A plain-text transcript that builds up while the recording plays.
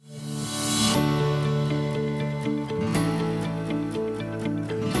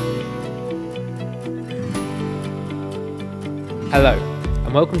Hello,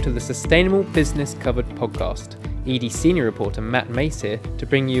 and welcome to the Sustainable Business Covered podcast. ED Senior Reporter Matt Mace here to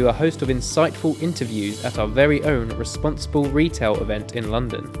bring you a host of insightful interviews at our very own Responsible Retail event in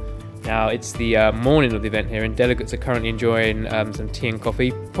London. Now, it's the morning of the event here, and delegates are currently enjoying some tea and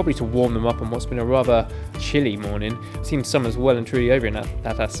coffee, probably to warm them up on what's been a rather chilly morning. It seems summer's well and truly over in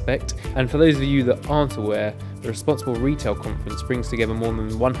that aspect. And for those of you that aren't aware, the Responsible Retail Conference brings together more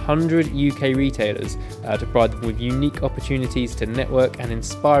than 100 UK retailers to provide them with unique opportunities to network and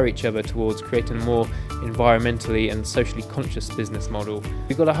inspire each other towards creating a more environmentally and socially conscious business model.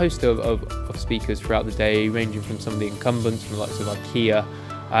 We've got a host of speakers throughout the day, ranging from some of the incumbents from the likes of IKEA,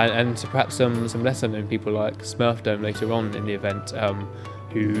 and to perhaps some lesser known people like Smurfdome later on in the event,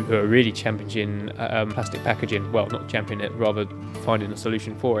 who are really championing plastic packaging. Well, not championing it, rather finding a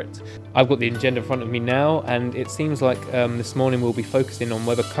solution for it. I've got the agenda in front of me now, and it seems like this morning we'll be focusing on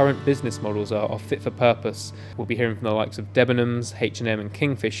whether current business models are fit for purpose. We'll be hearing from the likes of Debenhams, H&M and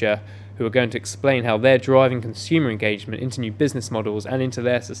Kingfisher, who are going to explain how they're driving consumer engagement into new business models and into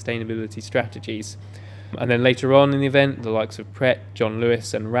their sustainability strategies. And then later on in the event, the likes of Pret, John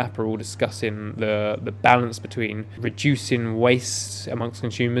Lewis and Wrap are all discussing the balance between reducing waste amongst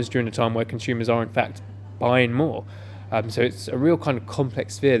consumers during a time where consumers are in fact buying more. So it's a real kind of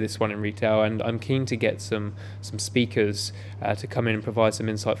complex sphere, this one in retail, and I'm keen to get some speakers to come in and provide some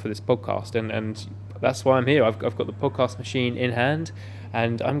insight for this podcast. And that's why I'm here. I've got the podcast machine in hand,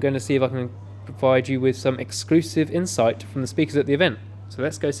 and I'm going to see if I can provide you with some exclusive insight from the speakers at the event. So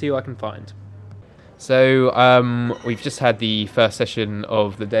let's go see who I can find. So we've just had the first session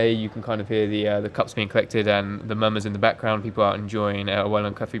of the day. You can kind of hear the cups being collected and the murmurs in the background. People are enjoying a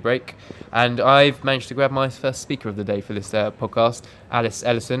well-earned coffee break. And I've managed to grab my first speaker of the day for this podcast, Alice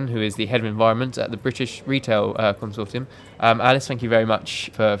Ellison, who is the Head of Environment at the British Retail Consortium. Alice, thank you very much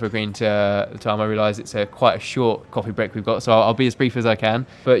for agreeing to the time. I realise it's quite a short coffee break we've got, so I'll be as brief as I can.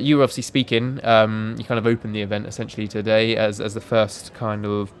 But you were obviously speaking. You kind of opened the event essentially today as the first kind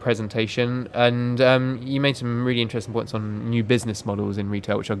of presentation, and you made some really interesting points on new business models in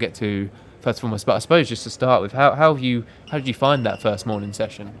retail, which I'll get to first and foremost. But I suppose just to start with, how did you find that first morning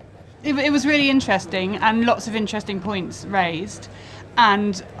session? It was really interesting, and lots of interesting points raised.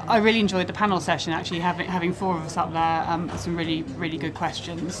 And I really enjoyed the panel session, actually, having four of us up there, some really, really good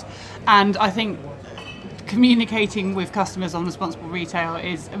questions. And I think communicating with customers on responsible retail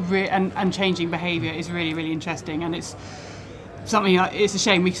and changing behaviour is really, really interesting. And it's something, it's a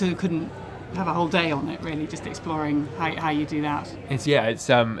shame we sort of couldn't have a whole day on it, really, just exploring how you do that. It's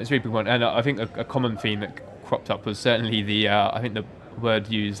a really big one. And I think a common theme that cropped up was certainly I think the word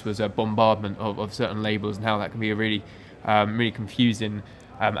used was a bombardment of certain labels, and how that can be a really confusing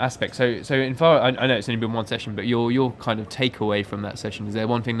aspect. So in far, I know it's only been one session, but your kind of takeaway from that session, is there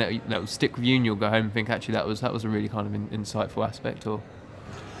one thing that will stick with you and you'll go home and think, actually that was a really kind of insightful aspect? Or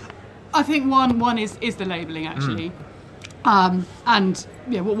I think one is the labelling, actually. And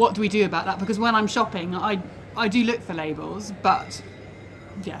yeah, what do we do about that? Because when I'm shopping, I do look for labels, but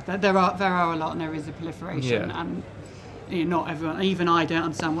yeah, there are a lot, and there is a proliferation, and not everyone, even I, don't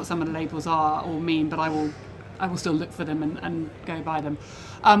understand what some of the labels are or mean, but I will still look for them and go by them.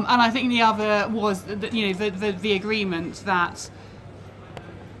 And I think the other was the agreement that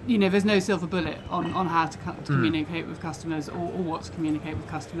there's no silver bullet on how to communicate with customers or what to communicate with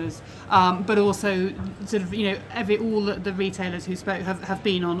customers. But also sort of all the retailers who spoke have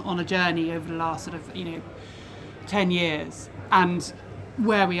been on a journey over the last sort of 10 years, and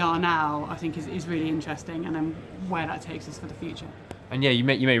where we are now, I think is really interesting, and then where that takes us for the future. And yeah, you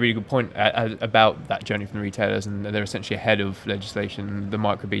made a really good point about that journey from the retailers, and they're essentially ahead of legislation, the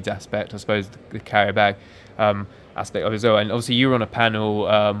microbeads aspect, I suppose, the carrier bag aspect of it as well. And obviously you were on a panel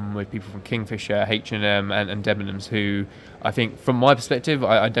with people from Kingfisher, H&M and Debenhams, who I think, from my perspective,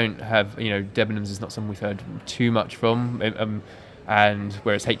 I don't have, Debenhams is not someone we've heard too much from, and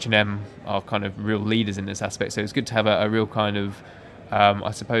whereas H&M are kind of real leaders in this aspect. So it's good to have a real kind of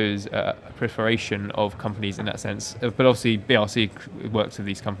I suppose a proliferation of companies in that sense, but obviously BRC works with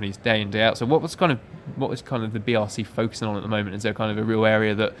these companies day in, day out. So what is kind of the BRC focusing on at the moment? Is there kind of a real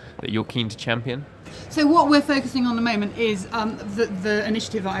area that you're keen to champion? So what we're focusing on at the moment is the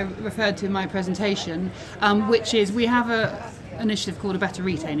initiative that I referred to in my presentation, which is we have an initiative called A Better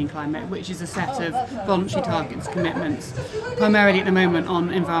Retailing Climate, which is a set of voluntary targets, commitments, primarily at the moment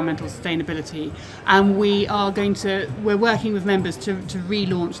on environmental sustainability. And we're working with members to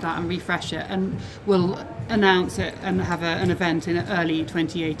relaunch that and refresh it, and we'll announce it and have an event in early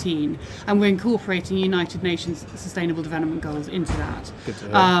 2018. And we're incorporating United Nations Sustainable Development Goals into that. Good to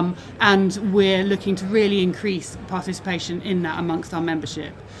hear. And we're looking to really increase participation in that amongst our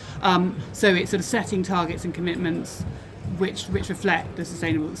membership. So it's sort of setting targets and commitments, which reflect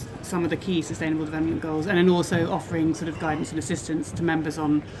some of the key sustainable development goals, and then also offering sort of guidance and assistance to members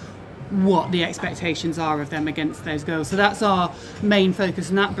on what the expectations are of them against those goals. So that's our main focus,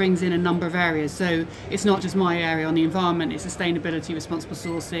 and that brings in a number of areas. So it's not just my area on the environment, it's sustainability, responsible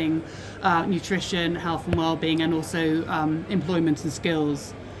sourcing, nutrition, health and well-being, and also employment and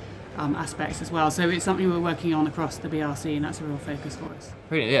skills aspects as well. So it's something we're working on across the BRC, and that's a real focus for us.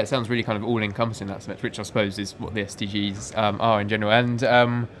 Brilliant. Yeah, it sounds really kind of all-encompassing in that sense, which I suppose is what the SDGs are in general. And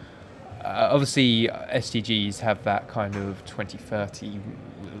obviously SDGs have that kind of 2030,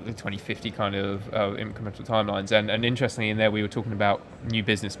 2050 kind of incremental timelines, and interestingly in there we were talking about new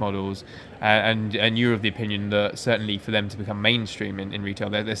business models, and you're of the opinion that certainly for them to become mainstream in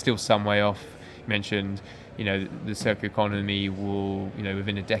retail, they're still some way off. You mentioned, the circular economy will,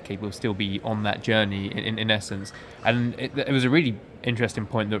 within a decade will still be on that journey in essence, and it was a really interesting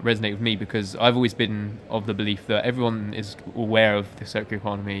point that resonated with me, because I've always been of the belief that everyone is aware of the circular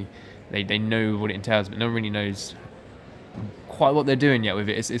economy, they know what it entails, but no one really knows quite what they're doing yet with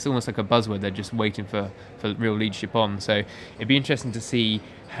it. It's almost like a buzzword they're just waiting for real leadership on. So it'd be interesting to see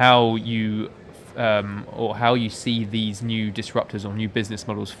how you see these new disruptors or new business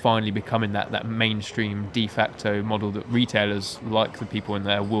models finally becoming that mainstream de facto model that retailers, like the people in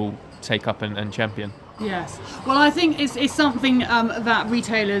there, will take up and champion. Yes. Well, I think it's something that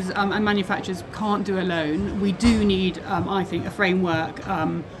retailers and manufacturers can't do alone. We do need, I think, a framework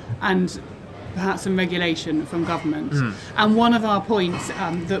and perhaps some regulation from government. And one of our points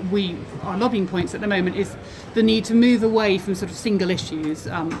our lobbying points at the moment is the need to move away from sort of single issues,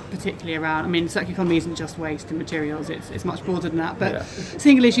 particularly around, circular economy isn't just waste and materials, it's much broader than that, but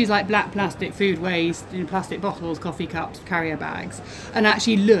single issues like black plastic, food waste, plastic bottles, coffee cups, carrier bags, and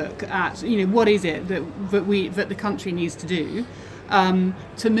actually look at, what is it that the country needs to do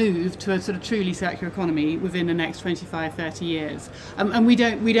to move to a sort of truly circular economy within the next 25, 30 years. And we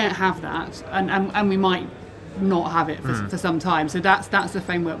don't have that, and we might not have it for some time. So that's the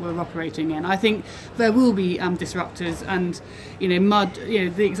framework we're operating in. I think there will be disruptors, and Mud,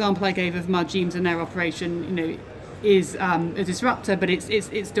 the example I gave of Mud Jeans and their operation, is a disruptor, but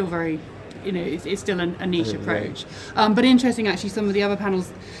it's still very, it's still a niche approach. But interesting, actually, some of the other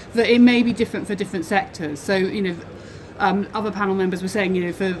panels that it may be different for different sectors. So other panel members were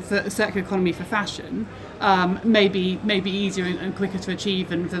saying, for circular economy for fashion, maybe easier and quicker to achieve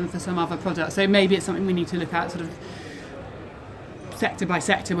than for some other products. So maybe it's something we need to look at sort of sector by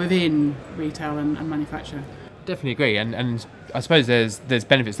sector within retail and manufacture. Definitely agree, and I suppose there's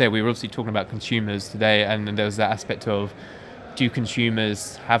benefits there. We were obviously talking about consumers today, and there was that aspect of, do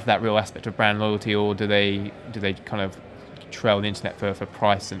consumers have that real aspect of brand loyalty, or do they kind of trail the internet for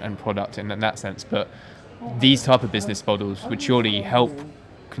price and product in that sense? But these type of business models would surely help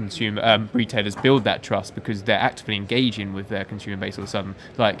retailers build that trust, because they're actively engaging with their consumer base all of a sudden.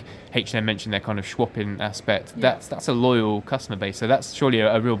 Like H&M mentioned, their kind of swapping aspect. Yeah. That's a loyal customer base, so that's surely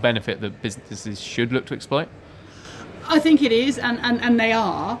a real benefit that businesses should look to exploit. I think it is, and they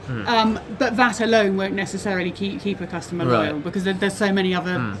are, but that alone won't necessarily keep a customer loyal, because there's so many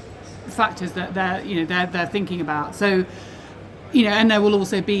other factors that they're thinking about. So, and there will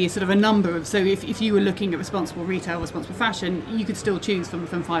also be sort of a number of, so if you were looking at responsible retail, responsible fashion, you could still choose from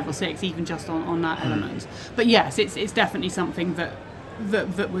 5 or 6, even just on that element. But yes, it's definitely something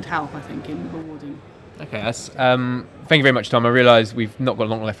that would help, I think, in rewarding. Okay, thank you very much, Tom. I realise we've not got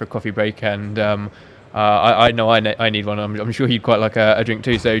long left for a coffee break, and I know I need one. I'm sure you'd quite like a drink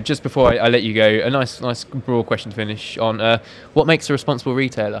too. So just before I let you go, a nice broad question to finish on. What makes a responsible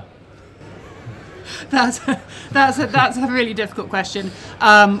retailer? That's a really difficult question.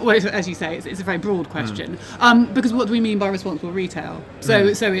 Well, as you say, it's a very broad question. Because what do we mean by responsible retail? So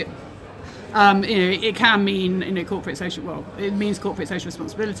it it can mean corporate social. Well, it means corporate social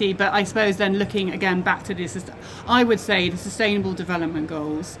responsibility. But I suppose then looking again back to this, I would say the Sustainable Development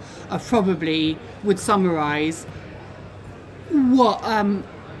Goals would summarise what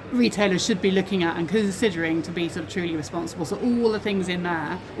retailers should be looking at and considering to be sort of truly responsible. So all the things in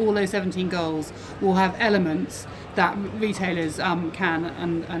there, all those 17 goals, will have elements that retailers can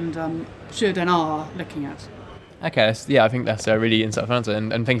and should and are looking at. Okay, I think that's a really insightful answer,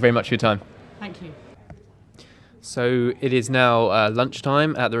 and thank you very much for your time. Thank you. So it is now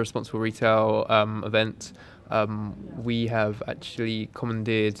lunchtime at the Responsible Retail event. We have actually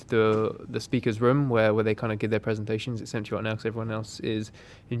commandeered the speakers' room where they kind of give their presentations. It's empty right now because everyone else is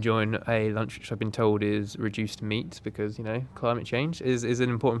enjoying a lunch which I've been told is reduced meat, because climate change is an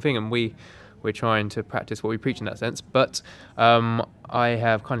important thing, and we we're trying to practice what we preach in that sense. But I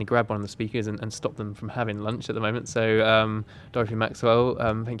have kindly grabbed one of the speakers and stopped them from having lunch at the moment. So Dorothy Maxwell,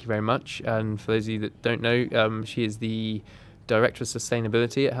 thank you very much. And for those of you that don't know, she is the Director of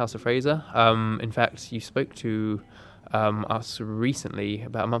Sustainability at House of Fraser. In fact, you spoke to us recently,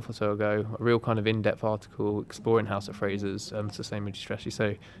 about a month or so ago, a real kind of in-depth article exploring House of Fraser's sustainability strategy.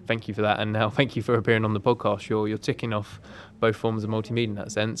 So thank you for that, and now thank you for appearing on the podcast. You're ticking off both forms of multimedia in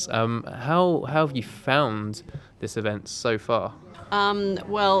that sense. How have you found this event so far?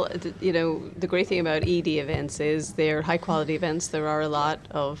 Well, the great thing about ED events is they're high-quality events. There are a lot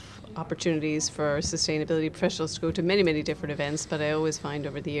of opportunities for sustainability professionals to go to many, many different events, but I always find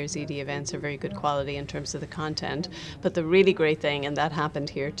over the years ED events are very good quality in terms of the content. But the really great thing, and that happened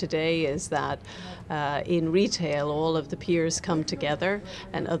here today, is that in retail all of the peers come together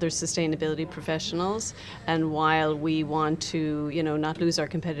and other sustainability professionals, and while we want to not lose our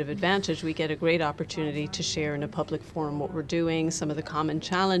competitive advantage, we get a great opportunity to share in a public forum what we're doing, some of the common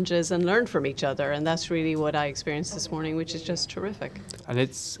challenges, and learn from each other. And that's really what I experienced this morning, which is just terrific. And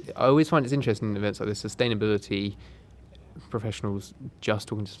I always find it's interesting in events like this, sustainability professionals just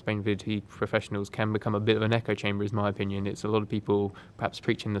talking to sustainability professionals can become a bit of an echo chamber, is my opinion. It's a lot of people perhaps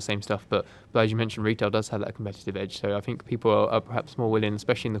preaching the same stuff, but as you mentioned, retail does have that competitive edge. So I think people are perhaps more willing,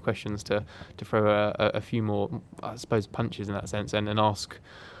 especially in the questions, to throw a few more, I suppose, punches in that sense, and ask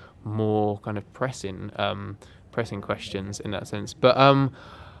more kind of pressing questions in that sense. But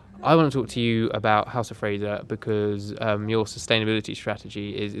I want to talk to you about House of Fraser because your sustainability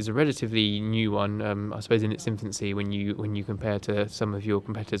strategy is a relatively new one, I suppose in its infancy when you compare to some of your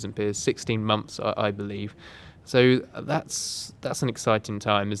competitors and peers. 16 months, I believe. So that's an exciting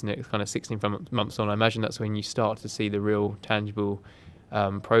time, isn't it? Kind of 16 months on. I imagine that's when you start to see the real tangible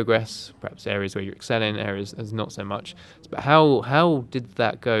progress, perhaps areas where you're excelling, areas as not so much. But how did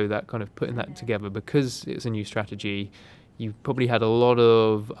that go, that kind of putting that together? Because it's a new strategy, you probably had a lot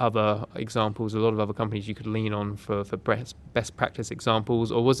of other examples, a lot of other companies you could lean on for best practice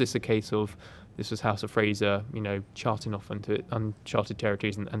examples, or was this a case of this was House of Fraser, charting off into uncharted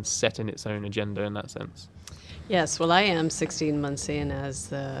territories and setting its own agenda in that sense? Yes, well, I am 16 months in as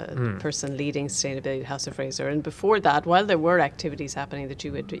the person leading sustainability at House of Fraser. And before that, while there were activities happening that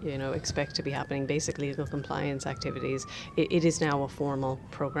you would, expect to be happening, basic legal compliance activities, it is now a formal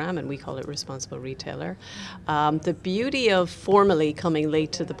program, and we call it Responsible Retailer. The beauty of formally coming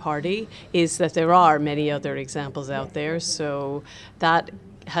late to the party is that there are many other examples out there. So that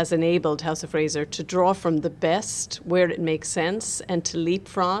has enabled House of Fraser to draw from the best where it makes sense and to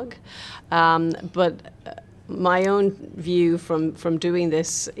leapfrog. But my own view from doing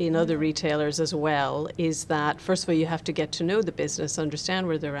this in other retailers as well is that, first of all, you have to get to know the business, understand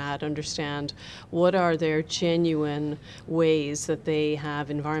where they're at, understand what are their genuine ways that they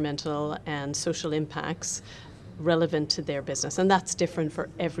have environmental and social impacts relevant to their business, and that's different for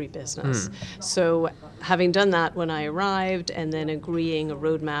every business. So having done that when I arrived, and then agreeing a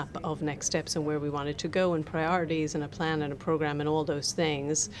roadmap of next steps and where we wanted to go, and priorities and a plan and a program and all those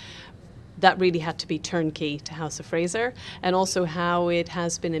things, that really had to be turnkey to House of Fraser, and also how it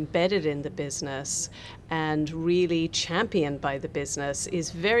has been embedded in the business and really championed by the business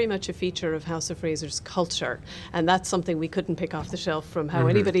is very much a feature of House of Fraser's culture. And that's something we couldn't pick off the shelf from how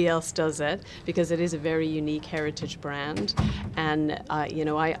anybody else does it, because it is a very unique heritage brand. And,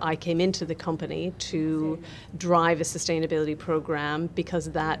 I came into the company to drive a sustainability program because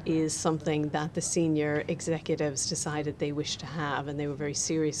that is something that the senior executives decided they wished to have, and they were very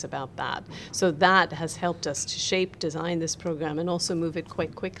serious about that. So that has helped us to shape, design this program, and also move it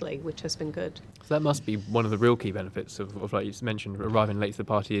quite quickly, which has been good. So that must be one of the real key benefits of like you mentioned, arriving late to the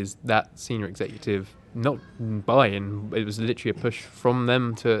party, is that senior executive not buy-in. It was literally a push from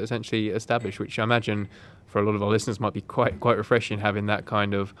them to essentially establish, which I imagine for a lot of our listeners might be quite refreshing, having that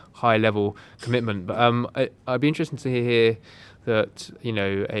kind of high-level commitment. But I'd be interested to hear that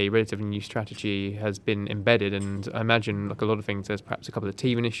a relatively new strategy has been embedded, and I imagine, like a lot of things, there's perhaps a couple of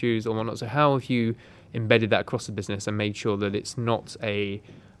teething issues or whatnot. So how have you embedded that across the business and made sure that it's not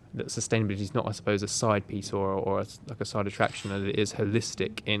that sustainability is not, I suppose, a side piece or a side attraction, that it is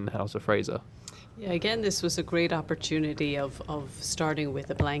holistic in House of Fraser? Yeah, again, this was a great opportunity of starting with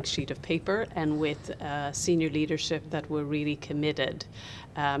a blank sheet of paper and with senior leadership that were really committed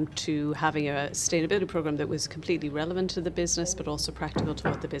to having a sustainability program that was completely relevant to the business, but also practical to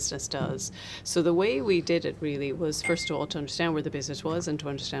what the business does. So the way we did it really was, first of all, to understand where the business was and to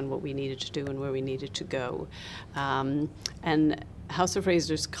understand what we needed to do and where we needed to go. And House of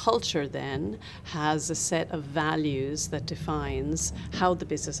Fraser's culture then has a set of values that defines how the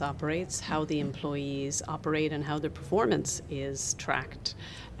business operates, how the employees operate, and how their performance is tracked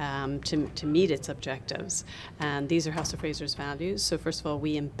to meet its objectives. And these are House of Fraser's values. So first of all,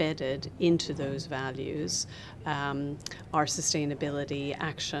 we embedded into those values our sustainability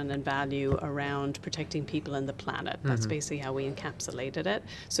action and value around protecting people and the planet. That's basically how we encapsulated it.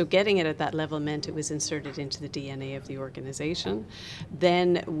 So getting it at that level meant it was inserted into the DNA of the organization.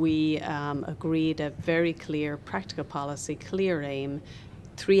 Then we agreed a very clear practical policy, clear aim,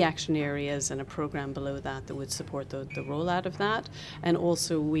 3 action areas and a program below that that would support the rollout of that. And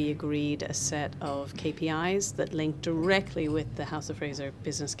also we agreed a set of KPIs that linked directly with the House of Fraser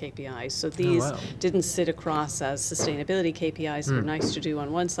business KPIs. So these didn't sit across as sustainability KPIs that were nice to do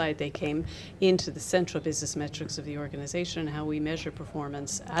on one side. They came into the central business metrics of the organization and how we measure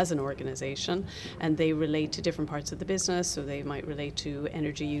performance as an organization. And they relate to different parts of the business. So they might relate to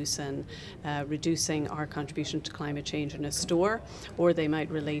energy use and reducing our contribution to climate change in a store, or they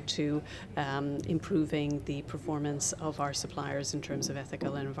might relate to improving the performance of our suppliers in terms of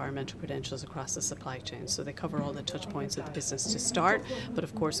ethical and environmental credentials across the supply chain. So they cover all the touch points of the business to start, but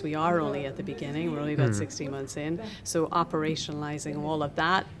of course we are only at the beginning. We're only about 16 months in. So operationalizing all of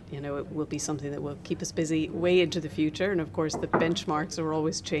that, it will be something that will keep us busy way into the future. And of course the benchmarks are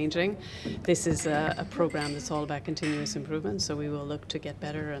always changing. This is a program that's all about continuous improvement, so we will look to get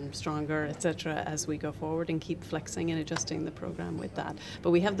better and stronger, etc., as we go forward and keep flexing and adjusting the program with that.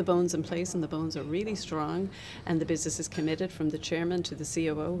 But we have the bones in place, and the bones are really strong, and the business is committed from the chairman to the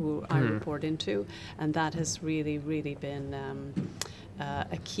COO, who I report into, and that has really, really been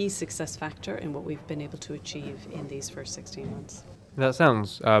a key success factor in what we've been able to achieve in these first 16 months. That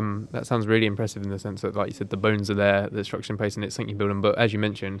sounds really impressive in the sense that, like you said, the bones are there, the structure in place, and it's something you build on. But as you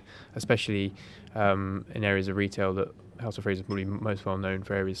mentioned, especially in areas of retail that House of Fraser is probably most well known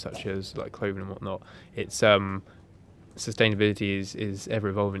for, areas such as like clothing and whatnot, it's sustainability is ever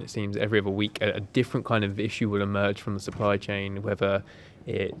evolving. It seems every other week a different kind of issue will emerge from the supply chain, whether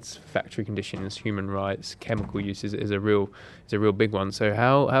it's factory conditions, human rights, chemical use is a real big one. So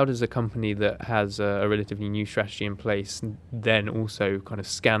how does a company that has a relatively new strategy in place then also kind of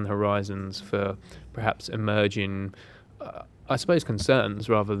scan the horizons for perhaps emerging, I suppose, concerns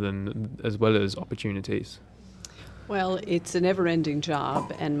rather than as well as opportunities? Well, it's a never-ending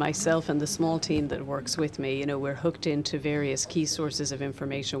job, and myself and the small team that works with me, we're hooked into various key sources of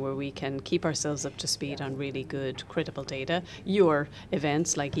information where we can keep ourselves up to speed on really good, credible data. Your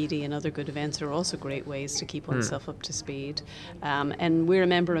events, like ED and other good events, are also great ways to keep oneself up to speed. And we're a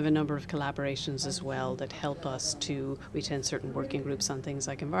member of a number of collaborations as well that help us we attend certain working groups on things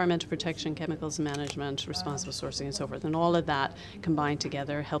like environmental protection, chemicals management, responsible sourcing, and so forth. And all of that combined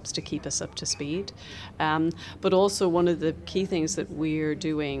together helps to keep us up to speed. But also one of the key things that we're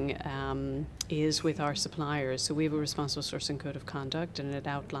doing is with our suppliers. So we have a responsible sourcing code of conduct, and it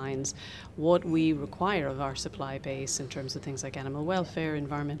outlines what we require of our supply base in terms of things like animal welfare,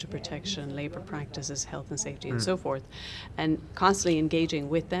 environmental protection, labor practices, health and safety, and so forth. And constantly engaging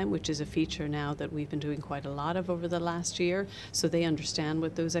with them, which is a feature now that we've been doing quite a lot of over the last year, so they understand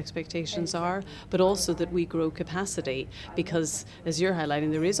what those expectations are, but also that we grow capacity, because as you're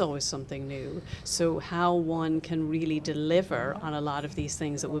highlighting, there is always something new. So how one can really deliver on a lot of these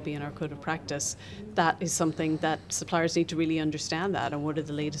things that will be in our code of practice, that is something that suppliers need to really understand that, and what are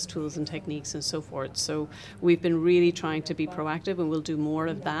the latest tools and techniques and so forth. So we've been really trying to be proactive, and we'll do more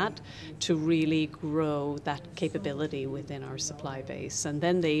of that to really grow that capability within our supply base, and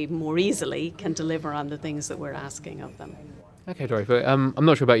then they more easily can deliver on the things that we're asking of them. Okay, Dorothy. I'm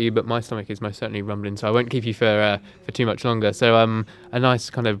not sure about you, but my stomach is most certainly rumbling, so I won't keep you for too much longer. So a nice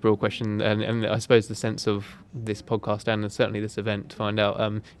kind of broad question, and I suppose the sense of this podcast and certainly this event to find out,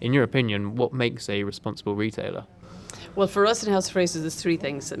 in your opinion, what makes a responsible retailer? Well, for us in House of Fraser, there's 3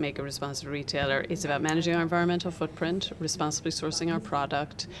 things that make a responsible retailer. It's about managing our environmental footprint, responsibly sourcing our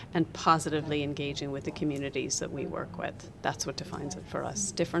product, and positively engaging with the communities that we work with. That's what defines it for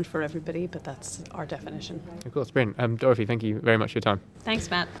us. Different for everybody, but that's our definition. Of course, brilliant. Dorothy, thank you very much for your time. Thanks,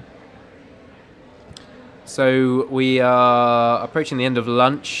 Matt. So we are approaching the end of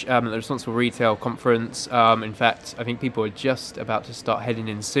lunch at the Responsible Retail Conference. In fact, I think people are just about to start heading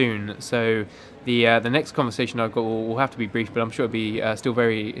in soon. So the next conversation I've got will have to be brief, but I'm sure it'll be still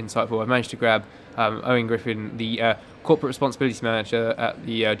very insightful. I've managed to grab Owen Griffin, the Corporate Responsibility Manager at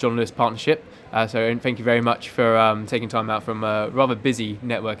the John Lewis Partnership. So Owen, thank you very much for taking time out from a rather busy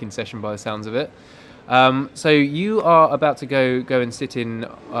networking session by the sounds of it. So you are about to go and sit in,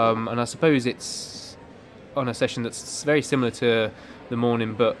 and I suppose it's on a session that's very similar to the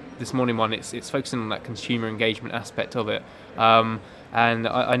morning, but this morning one, it's focusing on that consumer engagement aspect of it. And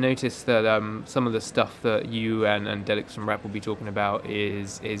I noticed that some of the stuff that you and Delix and Wrap will be talking about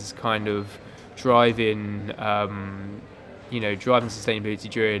is kind of driving sustainability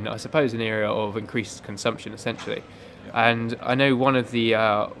during, I suppose, an era of increased consumption, essentially. Yeah. And I know one of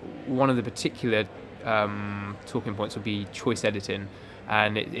the particular talking points would be choice editing,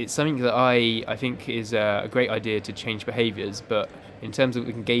 and it's something that I think is a great idea to change behaviours. But in terms of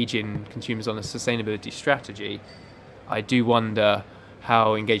engaging consumers on a sustainability strategy, I do wonder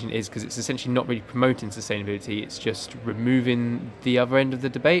how engaging it is, because it's essentially not really promoting sustainability, it's just removing the other end of the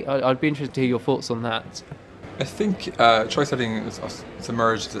debate. I'd be interested to hear your thoughts on that. I think choice editing has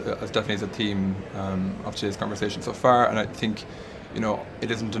emerged as definitely as a theme of today's conversation so far, and I think it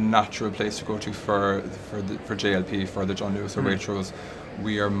isn't a natural place to go to for JLP, for the John Lewis or Waitrose.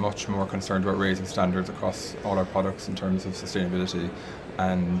 We are much more concerned about raising standards across all our products in terms of sustainability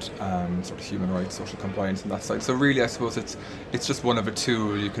and sort of human rights, social compliance on that side. So really, I suppose it's just one of a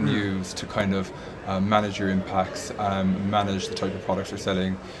tool you can use to kind of manage your impacts, manage the type of products you're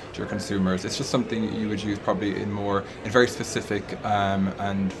selling to your consumers. It's just something you would use probably in very specific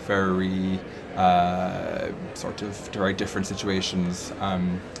and very sort of very different situations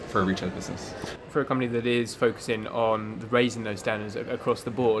for a retail business. For a company that is focusing on raising those standards across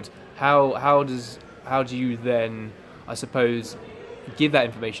the board, how do you then, I suppose, give that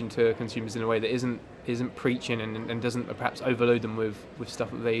information to consumers in a way that isn't preaching and doesn't perhaps overload them with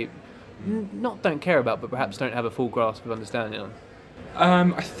stuff that they don't care about, but perhaps don't have a full grasp of understanding on?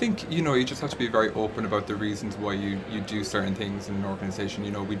 I think you just have to be very open about the reasons why you do certain things in an organisation.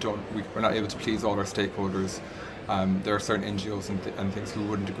 We're not able to please all our stakeholders. There are certain NGOs and things who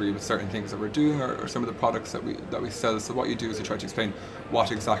wouldn't agree with certain things that we're doing or some of the products that we sell. So what you do is you try to explain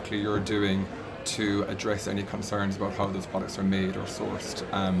what exactly you're doing to address any concerns about how those products are made or sourced.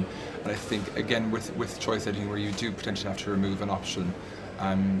 And I think, again, with choice editing, where you do potentially have to remove an option,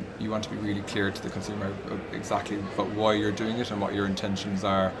 you want to be really clear to the consumer exactly about why you're doing it and what your intentions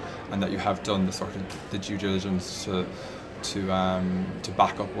are, and that you have done the due diligence to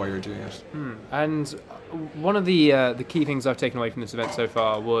back up why you're doing it. And one of the key things I've taken away from this event so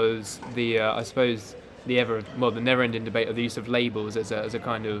far was the never-ending debate of the use of labels as a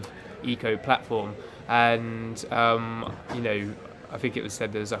kind of eco platform. And I think it was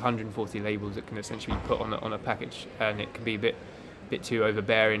said there's 140 labels that can essentially be put on a package, and it can be a bit too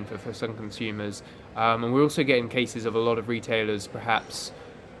overbearing for some consumers. And we're also getting cases of a lot of retailers perhaps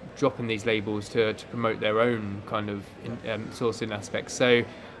dropping these labels to promote their own kind of sourcing aspects. So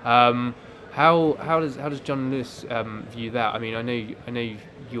how does John Lewis view that? I mean, I know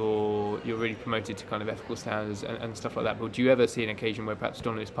you're really promoted to kind of ethical standards and stuff like that, but do you ever see an occasion where perhaps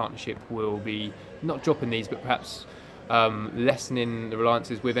John Lewis Partnership will be not dropping these, but perhaps lessening the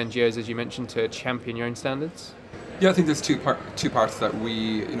reliances with NGOs, as you mentioned, to champion your own standards? Yeah, I think there's two parts that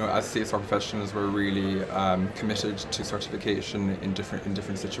we, as CSR professionals, we're really committed to certification in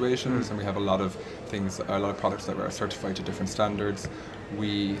different situations, and we have a lot of products that are certified to different standards.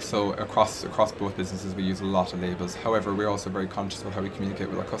 So across both businesses, we use a lot of labels. However, we're also very conscious about how we communicate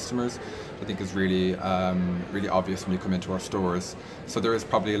with our customers. I think is really obvious when you come into our stores. So there is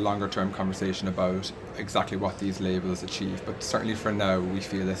probably a longer term conversation about exactly what these labels achieve. But certainly for now, we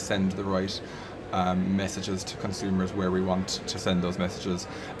feel they send the right messages to consumers where we want to send those messages.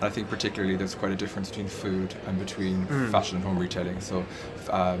 And I think particularly there's quite a difference between food and between fashion and home retailing. So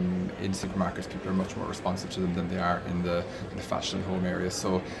in supermarkets, people are much more responsive to them than they are in the fashion and home area.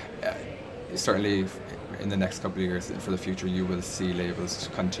 So certainly in the next couple of years, for the future, you will see labels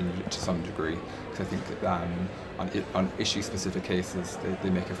continue to some degree, because I think on issue-specific cases, they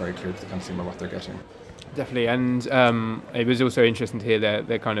make it very clear to the consumer what they're getting. Definitely, and it was also interesting to hear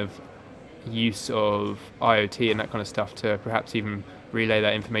their kind of use of IoT and that kind of stuff to perhaps even relay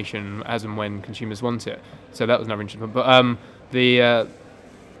that information as and when consumers want it. So that was another interesting. But the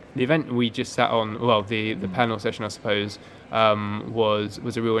event we just sat on, well, the panel session, I suppose,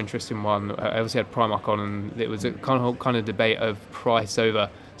 was a real interesting one. I obviously had Primark on, and it was a kind of debate of price over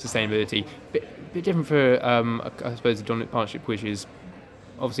sustainability. Bit different for I suppose the John Lewis Partnership, which is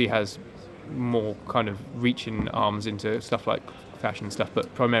obviously has more kind of reaching arms into stuff like fashion stuff,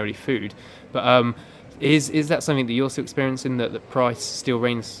 but primarily food. But is that something that you're still experiencing, that the price still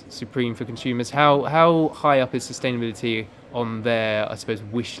reigns supreme for consumers? How high up is sustainability on their, I suppose,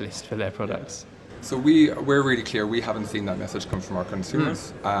 wish list for their products? So we're really clear. We haven't seen that message come from our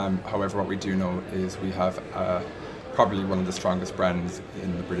consumers. However, what we do know is we have probably one of the strongest brands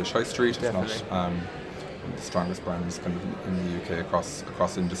in the British High Street, if not the strongest brands kind of in the UK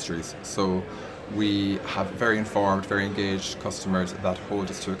across industries. So we have very informed, very engaged customers that hold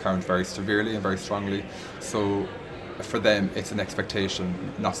us to account very severely and very strongly. So for them, it's an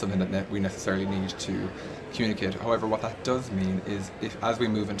expectation, not something that we necessarily need to communicate. However, what that does mean is if as we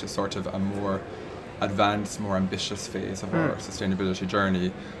move into sort of a more advanced, more ambitious phase of our sustainability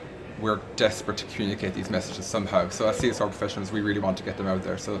journey, we're desperate to communicate these messages somehow. So as CSR professionals, we really want to get them out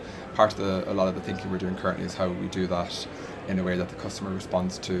there. So part of a lot of the thinking we're doing currently is how we do that in a way that the customer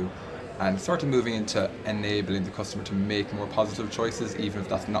responds to, and sort of moving into enabling the customer to make more positive choices, even if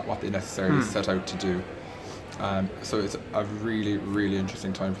that's not what they necessarily set out to do. So it's a really, really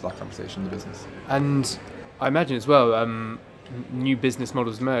interesting time for that conversation in the business. And I imagine as well, new business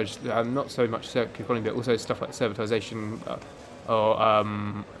models emerged, not so much circular economy, but also stuff like servitization, or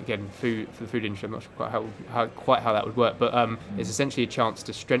again, for the food industry. I'm not sure quite how that would work, but it's essentially a chance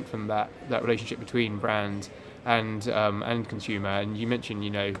to strengthen that relationship between brand and consumer. And you mentioned,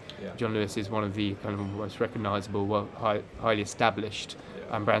 John Lewis is one of the kind of most recognisable, highly established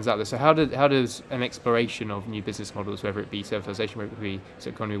brands out there. So how does an exploration of new business models, whether it be servitization, whether it be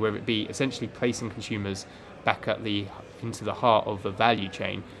circular economy, whether it be essentially placing consumers back into the heart of the value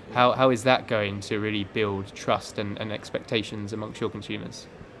chain, how is that going to really build trust and expectations amongst your consumers?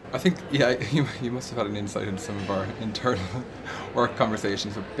 I think, you must have had an insight into some of our internal work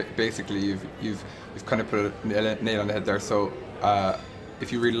conversations. But basically, you've kind of put a nail on the head there. So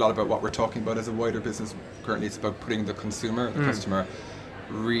if you read a lot about what we're talking about as a wider business currently, it's about putting the consumer, the customer,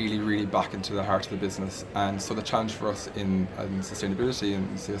 really, really back into the heart of the business. And so the challenge for us in sustainability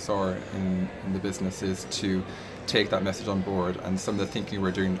and CSR in the business is to take that message on board. And some of the thinking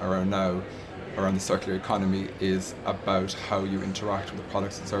we're doing around the circular economy is about how you interact with the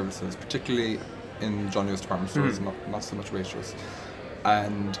products and services, particularly in John Lewis department stores, not so much Waitrose.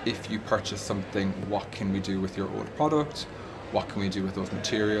 And if you purchase something, what can we do with your old product? What can we do with those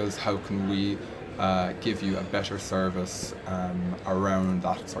materials? How can we give you a better service around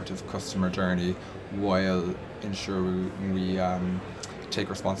that sort of customer journey, while ensuring we take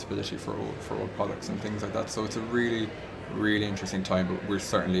responsibility for old products and things like that. So it's a really, really interesting time, but we're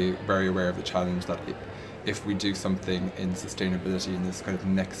certainly very aware of the challenge that if we do something in sustainability in this kind of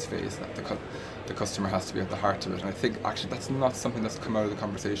next phase, that the customer has to be at the heart of it. And I think actually that's not something that's come out of the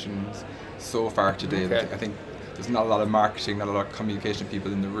conversations so far today. Okay. I think there's not a lot of marketing, not a lot of communication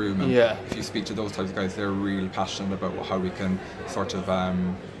people in the room, and if you speak to those types of guys, they're really passionate about how we can sort of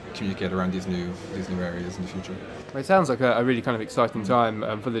communicate around these new areas in the future. It sounds like a really kind of exciting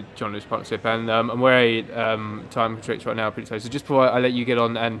time for the John Lewis partnership, and we're a time constraints right now, pretty close. So just before I let you get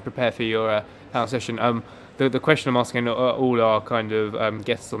on and prepare for your panel session, the question I'm asking all our kind of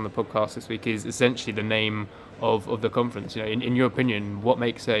guests on the podcast this week is essentially the name of the conference. In your opinion, what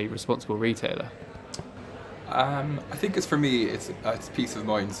makes a responsible retailer? I think for me, it's peace of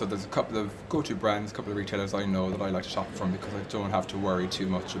mind. So there's a couple of go-to brands, a couple of retailers I know that I like to shop from, because I don't have to worry too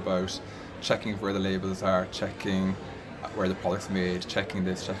much about checking where the labels are, checking where the product's made, checking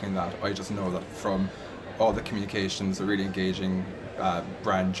this, checking that. I just know that from all the communications, a really engaging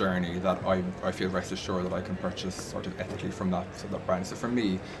brand journey, that I feel rest assured that I can purchase sort of ethically from that brand. So for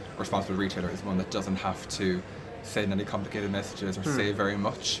me, a responsible retailer is one that doesn't have to send any complicated messages or say very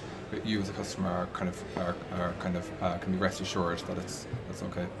much. But you as a customer can be rest assured that it's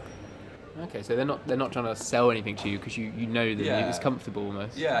okay. Okay, so they're not trying to sell anything to you, because you know that it's comfortable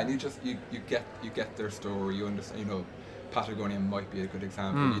almost. Yeah, and you get their story. You understand. Patagonia might be a good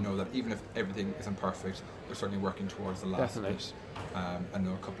example. You know that even if everything isn't perfect, they're certainly working towards the last bit. I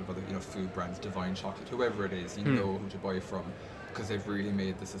know a couple of other food brands, Divine Chocolate, whoever it is, you know who to buy from, because they've really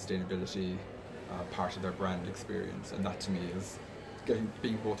made the sustainability part of their brand experience, and that to me is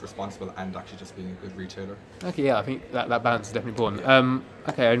being both responsible and actually just being a good retailer. Okay, I think that balance is definitely important.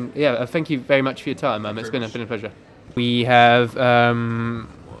 Thank you very much for your time. It's been a pleasure. We have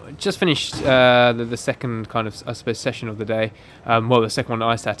just finished the second kind of, I suppose, session of the day. The second one that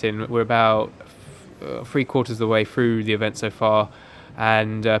I sat in. We're about 3/4 of the way through the event so far,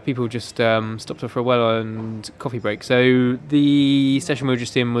 and people just stopped off for a well-earned coffee break. So the session we were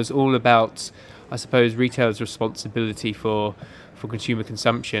just in was all about, I suppose, retailers' responsibility for consumer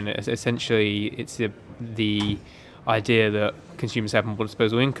consumption. Essentially, it's the idea that consumers have more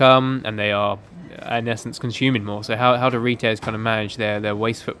disposable income and they are, in essence, consuming more. So how do retailers kind of manage their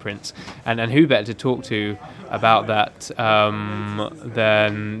waste footprints? And who better to talk to about that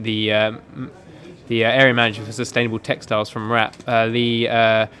than the area manager for sustainable textiles from WRAP, Lee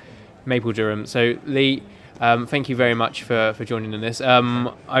Maple-Durham. So Lee, thank you very much for joining in this.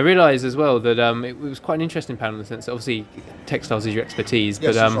 I realise as well that it was quite an interesting panel in the sense that obviously textiles is your expertise,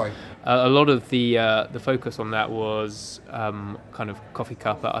 yes, but that's right. A lot of the focus on that was kind of coffee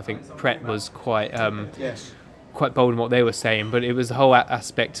cup. I think Pret was quite bold in what they were saying, but it was the whole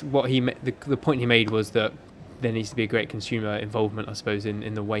aspect. The point he made was that there needs to be a great consumer involvement, I suppose,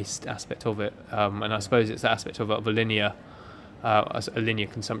 in the waste aspect of it, and I suppose it's the aspect of a linear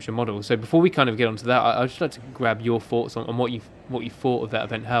consumption model. So before we kind of get onto that, I'd just like to grab your thoughts on what you thought of that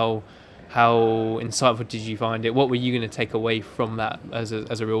event. How insightful did you find it? What were you going to take away from that as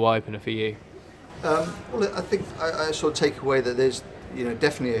a real eye opener for you? Well, I think I sort of take away that there's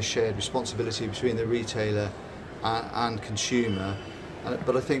definitely a shared responsibility between the retailer and consumer,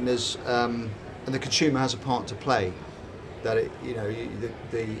 but I think there's and the consumer has a part to play. That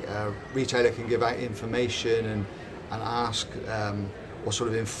the retailer can give out information and ask or sort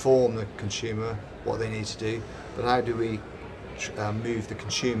of inform the consumer what they need to do. But how do we move the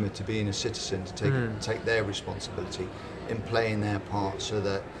consumer to being a citizen, to take their responsibility in playing their part, so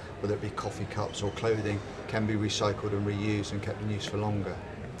that whether it be coffee cups or clothing can be recycled and reused and kept in use for longer?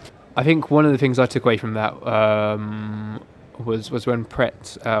 I think one of the things I took away from that was when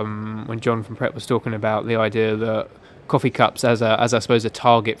John from Pret was talking about the idea that coffee cups as I suppose a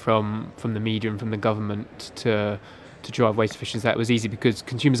target from the media and from the government to drive waste efficiency. That was easy because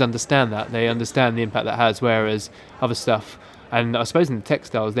consumers understand that, they understand the impact that has, whereas other stuff, and I suppose in the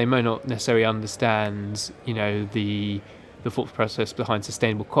textiles, they may not necessarily understand the thought process behind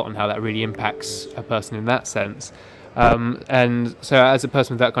sustainable cotton, how that really impacts a person in that sense. And so as a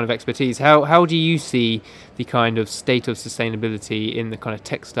person with that kind of expertise, how do you see the kind of state of sustainability in the kind of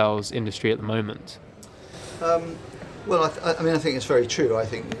textiles industry at the moment? Well, I think it's very true. I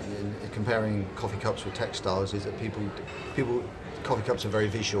think in comparing coffee cups with textiles is that people coffee cups are very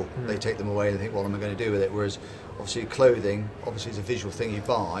visual. They take them away and think, what am I going to do with it? Whereas obviously clothing is a visual thing you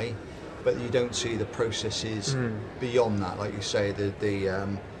buy, but you don't see the processes beyond that. Like you say,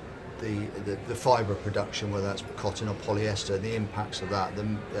 the fibre production, whether that's cotton or polyester, the impacts of that,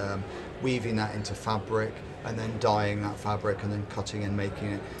 weaving that into fabric and then dyeing that fabric and then cutting and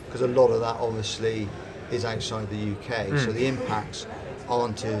making it, because a lot of that obviously is outside the UK, so the impacts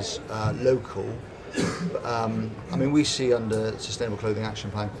aren't as local. We see under Sustainable Clothing Action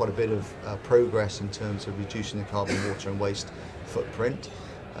Plan quite a bit of progress in terms of reducing the carbon, water and waste footprint.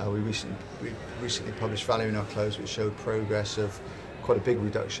 We recently published Value in Our Clothes, which showed progress of quite a big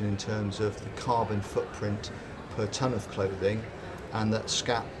reduction in terms of the carbon footprint per tonne of clothing, and that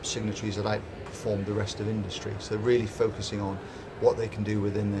SCAP signatories have outperformed the rest of industry. So really focusing on what they can do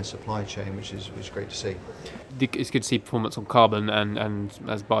within their supply chain, which is great to see. It's good to see performance on carbon and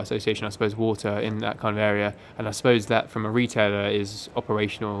as by association, I suppose, water in that kind of area. And I suppose that from a retailer is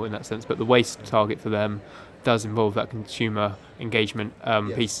operational in that sense, but the waste target for them does involve that consumer engagement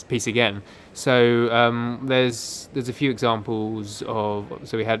piece again. So there's a few examples of.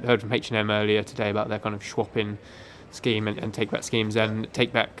 So we heard from H&M earlier today about their kind of swapping scheme and take back schemes, and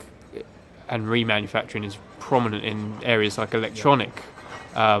take back and remanufacturing is prominent in areas like electronic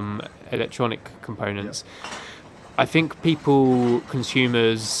components. I think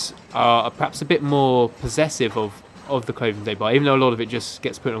consumers are perhaps a bit more possessive of the clothing they buy, even though a lot of it just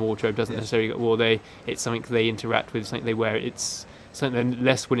gets put in a wardrobe, doesn't necessarily get worn. It's something they interact with, something they wear. It's something they're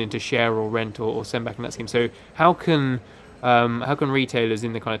less willing to share or rent or send back in that scheme. So how can retailers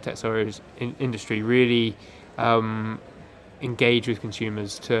in the kind of textiles industry really engage with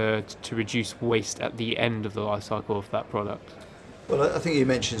consumers to reduce waste at the end of the life cycle of that product? Well, I think you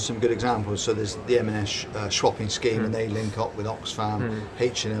mentioned some good examples. So there's the M&S swapping scheme, and they link up with Oxfam.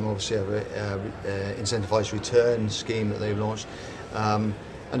 H&M obviously have a incentivised return scheme that they've launched. And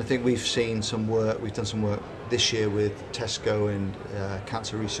I think we've done some work this year with Tesco and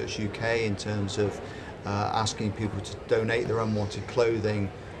Cancer Research UK in terms of asking people to donate their unwanted clothing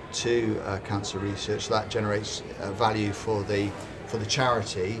to cancer research. That generates value for the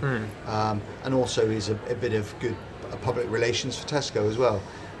charity, and also is a bit of good public relations for Tesco as well.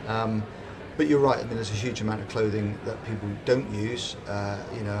 But you're right. There's a huge amount of clothing that people don't use,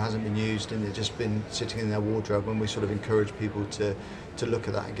 hasn't been used, and it's just been sitting in their wardrobe. And we sort of encourage people to look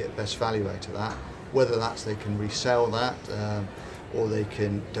at that and get best value out of that. Whether that's they can resell that, or they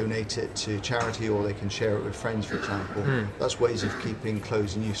can donate it to charity, or they can share it with friends, for example. That's ways of keeping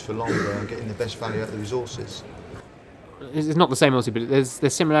clothes in use for longer and getting the best value out of the resources. It's not the same, obviously, but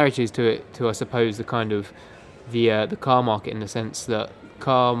there's similarities to it, to I suppose the kind of the car market, in the sense that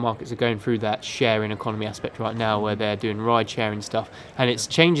car markets are going through that sharing economy aspect right now, where they're doing ride sharing stuff, and it's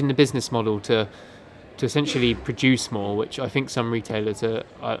changing the business model to essentially produce more, which I think some retailers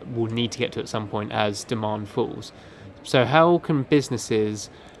will need to get to at some point as demand falls. So how can businesses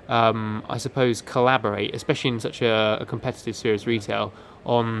I suppose, collaborate, especially in such a competitive sphere as retail,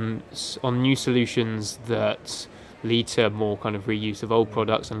 on new solutions that lead to more kind of reuse of old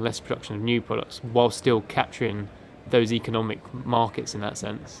products and less production of new products, while still capturing those economic markets in that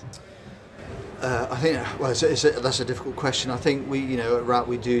sense? I think that's a difficult question. I think we, at RAT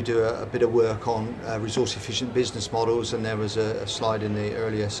we do a bit of work on resource efficient business models, and there was a slide in the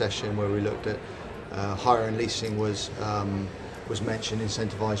earlier session where we looked at hire and leasing was mentioned,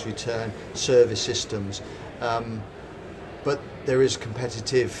 incentivised return, service systems. But there is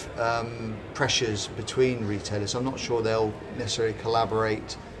competitive pressures between retailers. I'm not sure they'll necessarily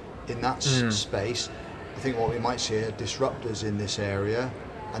collaborate in that space. I think what we might see are disruptors in this area,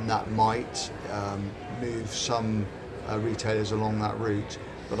 and that might move some retailers along that route.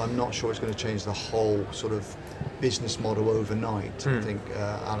 But I'm not sure it's going to change the whole sort of business model overnight. I think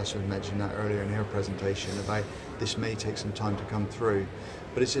Alison mentioned that earlier in her presentation about this may take some time to come through.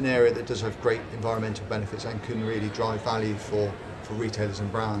 But it's an area that does have great environmental benefits and can really drive value for retailers and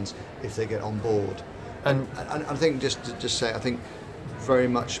brands if they get on board. And I think just to say, I think very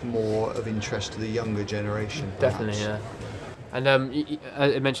much more of interest to the younger generation. Perhaps. Definitely, yeah. And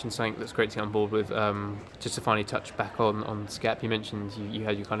you mentioned something that's great to get on board with. Just to finally touch back on SCAP, you mentioned you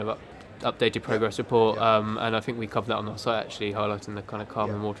had your kind of updated progress report, and I think we covered that on our site actually, highlighting the kind of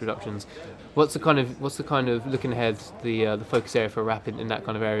carbon and water reductions. What's the kind of looking ahead, the focus area for RAP in that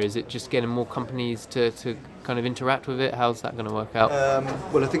kind of area? Is it just getting more companies to kind of interact with it? How's that going to work out?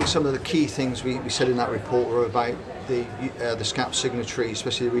 Well, I think some of the key things we said in that report were about the SCAP signatories,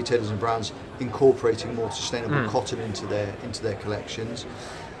 especially the retailers and brands, incorporating more sustainable cotton into their collections.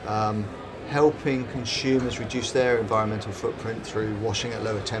 Helping consumers reduce their environmental footprint through washing at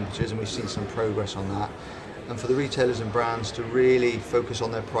lower temperatures, and we've seen some progress on that. And for the retailers and brands to really focus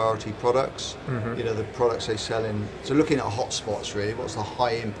on their priority products, the products they sell in. So looking at hotspots really, what's the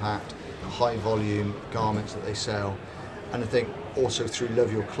high impact, high volume garments that they sell. And I think also through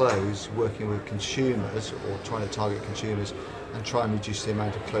Love Your Clothes, working with consumers or trying to target consumers and try and reduce the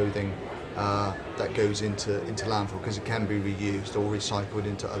amount of clothing that goes into landfill, because it can be reused or recycled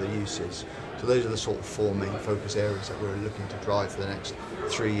into other uses. So those are the sort of four main focus areas that we're looking to drive for the next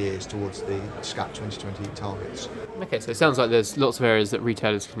 3 years towards the SCAP 2020 targets. Okay, so it sounds like there's lots of areas that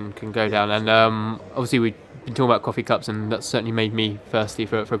retailers can go down, and obviously we've been talking about coffee cups, and that's certainly made me thirsty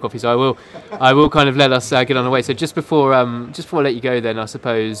for a coffee. So I will kind of let us get on the way. So just before I let you go, then I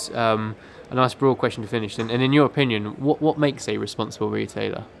suppose a nice broad question to finish. And in your opinion, what makes a responsible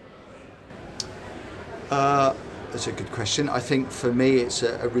retailer? That's a good question. I think for me it's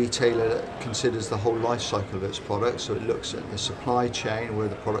a retailer that considers the whole life cycle of its products. So it looks at the supply chain, where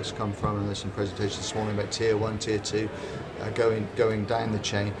the products come from, and there's some presentations this morning about tier 1, tier 2, going down the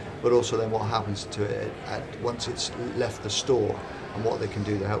chain, but also then what happens to it once it's left the store, and what they can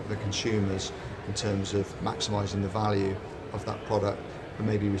do to help the consumers in terms of maximising the value of that product, and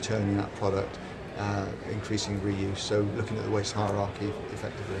maybe returning that product, increasing reuse. So looking at the waste hierarchy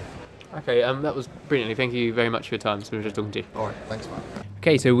effectively. Okay, that was brilliantly. Thank you very much for your time. It's been a pleasure talking to you. All right, thanks, Matt.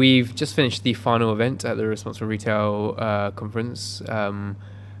 Okay, so we've just finished the final event at the Responsible Retail Conference.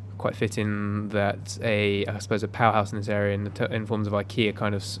 Quite fitting that I suppose a powerhouse in this area in forms of IKEA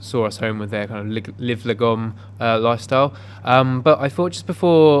kind of saw us home with their kind of live Lagom lifestyle. But I thought just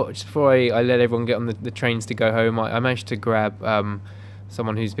before I let everyone get on the trains to go home, I managed to grab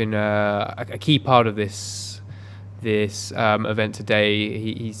someone who's been a key part of this event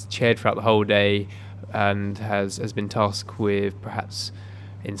today. He's chaired throughout the whole day and has been tasked with perhaps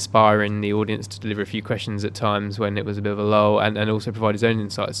inspiring the audience to deliver a few questions at times when it was a bit of a lull, and also provide his own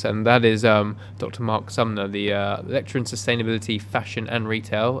insights. And that is Dr. Mark Sumner, the lecturer in sustainability, fashion and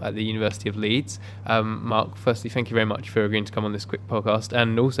retail at the University of Leeds. Mark, firstly, thank you very much for agreeing to come on this quick podcast,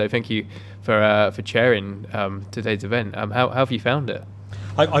 and also thank you for chairing today's event. How have you found it?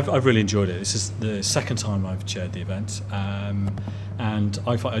 I've really enjoyed it. This is the second time I've chaired the event, and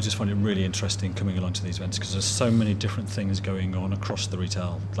I just find it really interesting coming along to these events because there's so many different things going on across the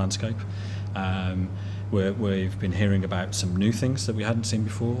retail landscape. We've been hearing about some new things that we hadn't seen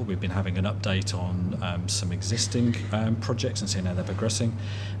before. We've been having an update on some existing projects and seeing how they're progressing.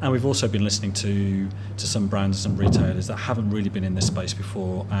 And we've also been listening to some brands and some retailers that haven't really been in this space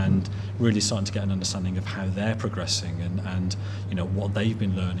before, and really starting to get an understanding of how they're progressing and what they've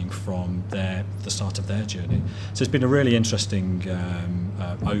been learning from the start of their journey. So it's been a really interesting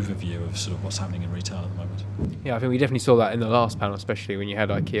overview of sort of what's happening in retail at the moment. Yeah, I think we definitely saw that in the last panel, especially when you had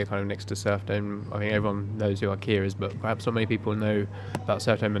IKEA kind of next to Surfdome. I think everyone knows who IKEA is, but perhaps not many people know about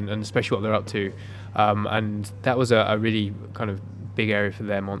Surfdome and especially what they're up to. And that was a really kind of big area for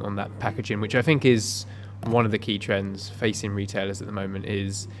them on that packaging, which I think is one of the key trends facing retailers at the moment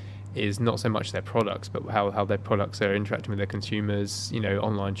is not so much their products, but how their products are interacting with their consumers.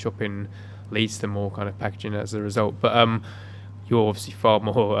 Online shopping leads to more kind of packaging as a result. But you're obviously far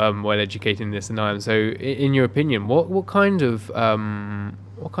more well educated in this than I am. So, in your opinion, what kind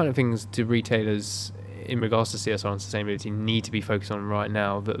of things do retailers, in regards to CSR and sustainability, need to be focused on right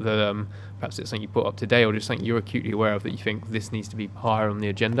now that perhaps it's something you put up today, or just something you're acutely aware of that you think this needs to be higher on the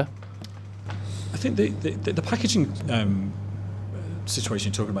agenda? I think the packaging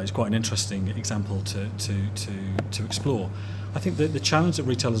situation you're talking about is quite an interesting example to explore. I think the challenge that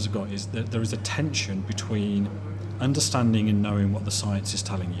retailers have got is that there is a tension between understanding and knowing what the science is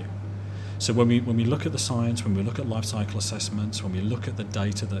telling you. So when we look at the science, when we look at life cycle assessments, when we look at the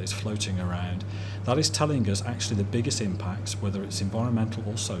data that is floating around, that is telling us actually the biggest impacts, whether it's environmental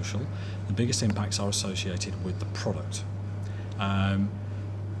or social, the biggest impacts are associated with the product.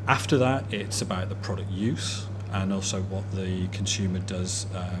 After that, it's about the product use and also what the consumer does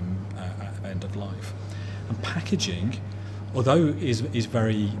at end of life. And packaging, although is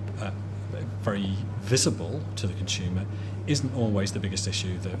very very visible to the consumer, isn't always the biggest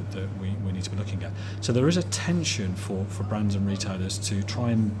issue that we need to be looking at. So there is a tension for brands and retailers to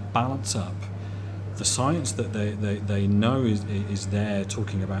try and balance up the science that they know is there,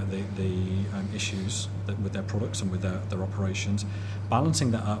 talking about the issues with their products and with their operations,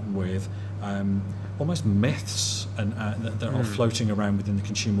 balancing that up with almost myths that are floating around within the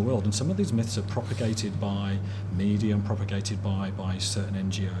consumer world. And some of these myths are propagated by media and propagated by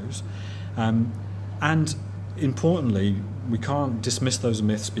certain NGOs. And importantly, we can't dismiss those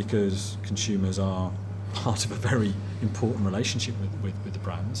myths because consumers are part of a very important relationship with the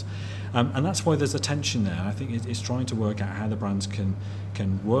brands. And that's why there's a tension there. I think it's trying to work out how the brands can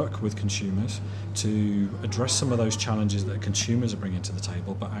work with consumers to address some of those challenges that consumers are bringing to the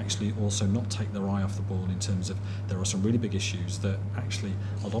table, but actually also not take their eye off the ball in terms of there are some really big issues that actually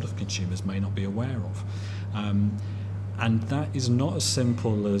a lot of consumers may not be aware of. And that is not as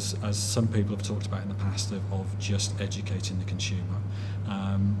simple as some people have talked about in the past of just educating the consumer.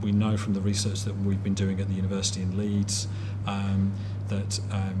 We know from the research that we've been doing at the university in Leeds that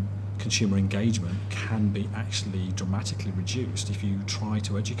consumer engagement can be actually dramatically reduced if you try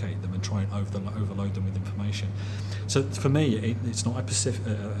to educate them and try and overload them with information. So for me, it's not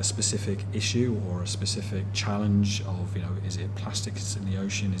a specific issue or a specific challenge of, is it plastics in the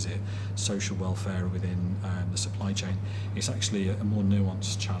ocean, is it social welfare within the supply chain? It's actually a more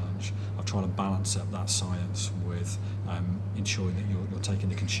nuanced challenge of trying to balance up that science with ensuring that you're taking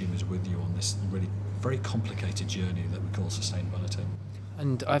the consumers with you on this really very complicated journey that we call sustainability.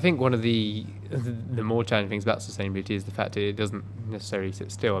 And I think one of the more challenging things about sustainability is the fact that it doesn't necessarily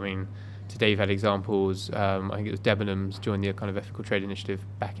sit still. I mean, today you've had examples. I think it was Debenhams joined the kind of ethical trade initiative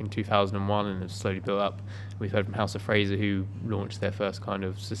back in 2001 and have slowly built up. We've heard from House of Fraser, who launched their first kind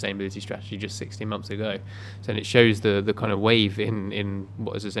of sustainability strategy just 16 months ago. So it shows the kind of wave in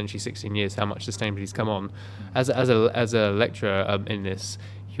what is essentially 16 years, how much sustainability's come on. As a lecturer in this,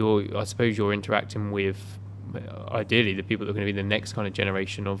 I suppose you're interacting with ideally the people that are going to be the next kind of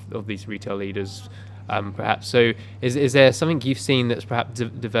generation of these retail leaders, perhaps. So is there something you've seen that's perhaps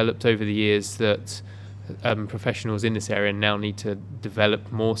developed over the years that professionals in this area now need to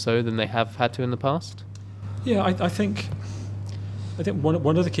develop more so than they have had to in the past? Yeah, I think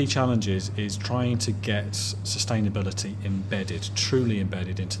one of the key challenges is trying to get sustainability truly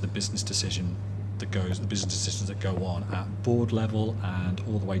embedded into the business decisions that go on at board level and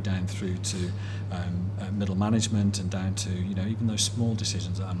all the way down through to middle management and down to even those small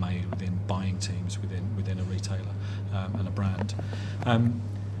decisions that are made within buying teams within a retailer and a brand. And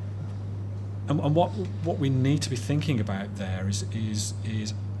what we need to be thinking about there is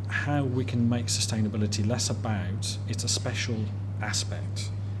how we can make sustainability less about it's a special aspect.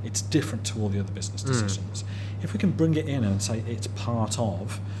 It's different to all the other business decisions. If we can bring it in and say it's part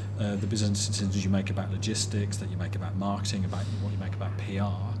of the business decisions you make about logistics, that you make about marketing, about what you make about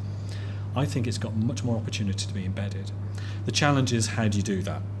PR, I think it's got much more opportunity to be embedded. The challenge is, how do you do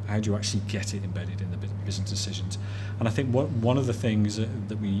that? How do you actually get it embedded in the business decisions? And I think one of the things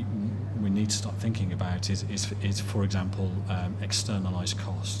that we need to start thinking about is for example, externalised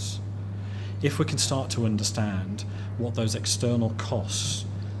costs. If we can start to understand what those external costs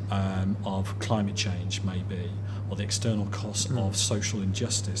of climate change may be, or the external costs of social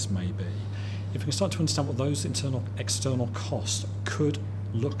injustice may be, if we can start to understand what those external costs could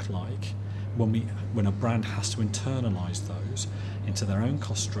look like when a brand has to internalise those into their own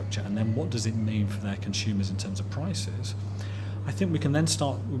cost structure, and then what does it mean for their consumers in terms of prices, I think we can then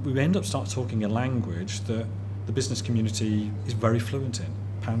start talking a language that the business community is very fluent in,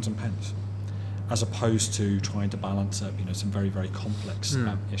 pounds and pence. as opposed to trying to balance up, some very, very complex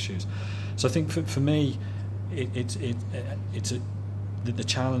issues. So I think for me, it's the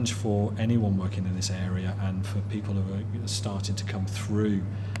challenge for anyone working in this area, and for people who are starting to come through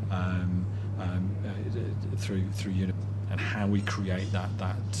through uni, and how we create that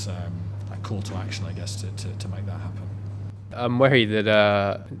call to action, I guess, to make that happen. I'm worried that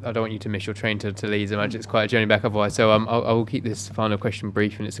I don't want you to miss your train to Leeds. I imagine it's quite a journey back otherwise. So I will keep this final question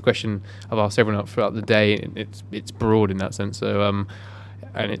brief, and it's a question I've asked everyone throughout the day. It's broad in that sense. So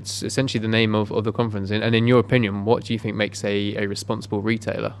and it's essentially the name of the conference. And in your opinion, what do you think makes a responsible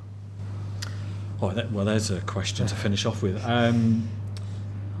retailer? Well, there's a question to finish off with.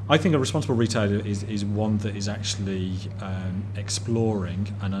 I think a responsible retailer is one that is actually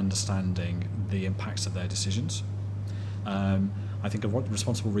exploring and understanding the impacts of their decisions. I think a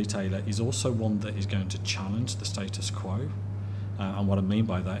responsible retailer is also one that is going to challenge the status quo. And what I mean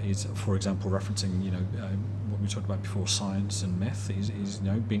by that is, for example, referencing what we talked about before, science and myth, is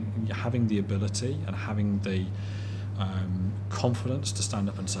having the ability and having the confidence to stand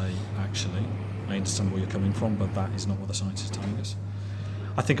up and say, actually, I understand where you're coming from, but that is not what the science is telling us.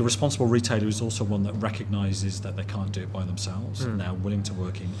 I think a responsible retailer is also one that recognises that they can't do it by themselves, and they're willing to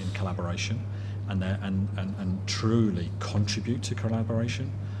work in collaboration, and truly contribute to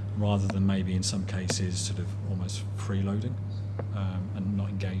collaboration, rather than maybe in some cases sort of almost freeloading and not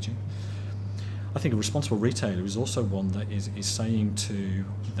engaging. I think a responsible retailer is also one that is saying to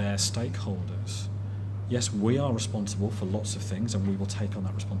their stakeholders, yes, we are responsible for lots of things and we will take on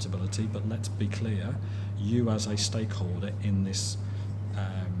that responsibility, but let's be clear, you as a stakeholder in this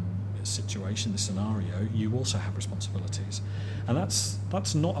situation, this scenario, you also have responsibilities. And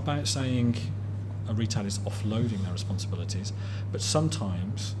that's not about saying a retailer is offloading their responsibilities, but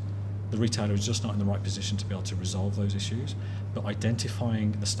sometimes the retailer is just not in the right position to be able to resolve those issues, but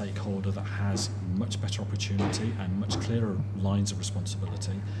identifying the stakeholder that has much better opportunity and much clearer lines of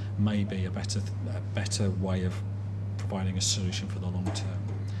responsibility may be a better way of providing a solution for the long term.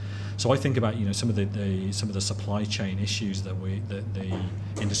 So I think about some of the supply chain issues that the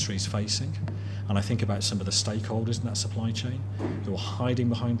industry is facing, and I think about some of the stakeholders in that supply chain who are hiding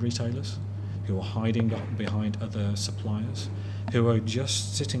behind retailers, who are hiding behind other suppliers, who are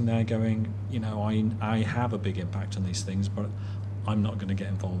just sitting there going, I have a big impact on these things, but I'm not going to get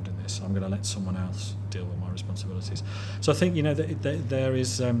involved in this. I'm going to let someone else deal with my responsibilities. So I think there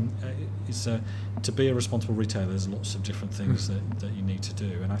is to be a responsible retailer, there's lots of different things that you need to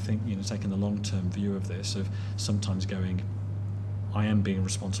do, and I think taking the long-term view of this, of sometimes going, I am being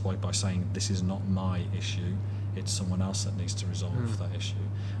responsible by saying this is not my issue, it's someone else that needs to resolve that issue,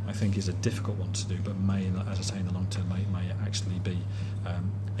 I think is a difficult one to do, but may, as I say, in the long term, may actually be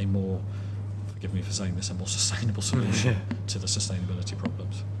a more, forgive me for saying this, a more sustainable solution to the sustainability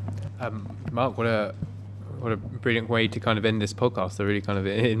problems. Mark, what a brilliant way to kind of end this podcast, a really kind of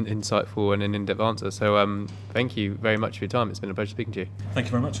insightful and an in-depth answer. So thank you very much for your time. It's been a pleasure speaking to you. Thank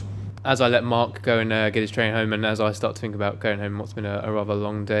you very much. As I let Mark go and get his train home, and as I start to think about going home, what's been a rather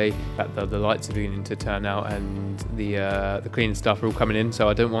long day, the lights are beginning to turn out, and the cleaning stuff are all coming in, so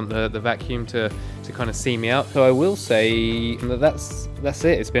I don't want the vacuum to kind of see me out. So I will say that's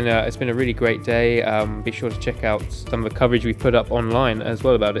it. It's been a really great day. Be sure to check out some of the coverage we put up online as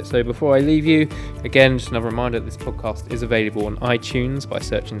well about it. So before I leave you, again, just another reminder that this podcast is available on iTunes by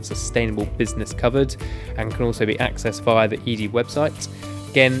searching Sustainable Business Covered, and can also be accessed via the ED website.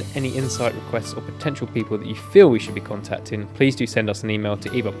 Again, any insight requests or potential people that you feel we should be contacting, please do send us an email to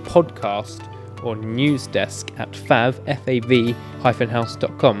either podcast or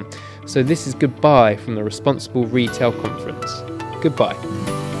newsdesk@fav-house.com. So this is goodbye from the Responsible Retail Conference. Goodbye.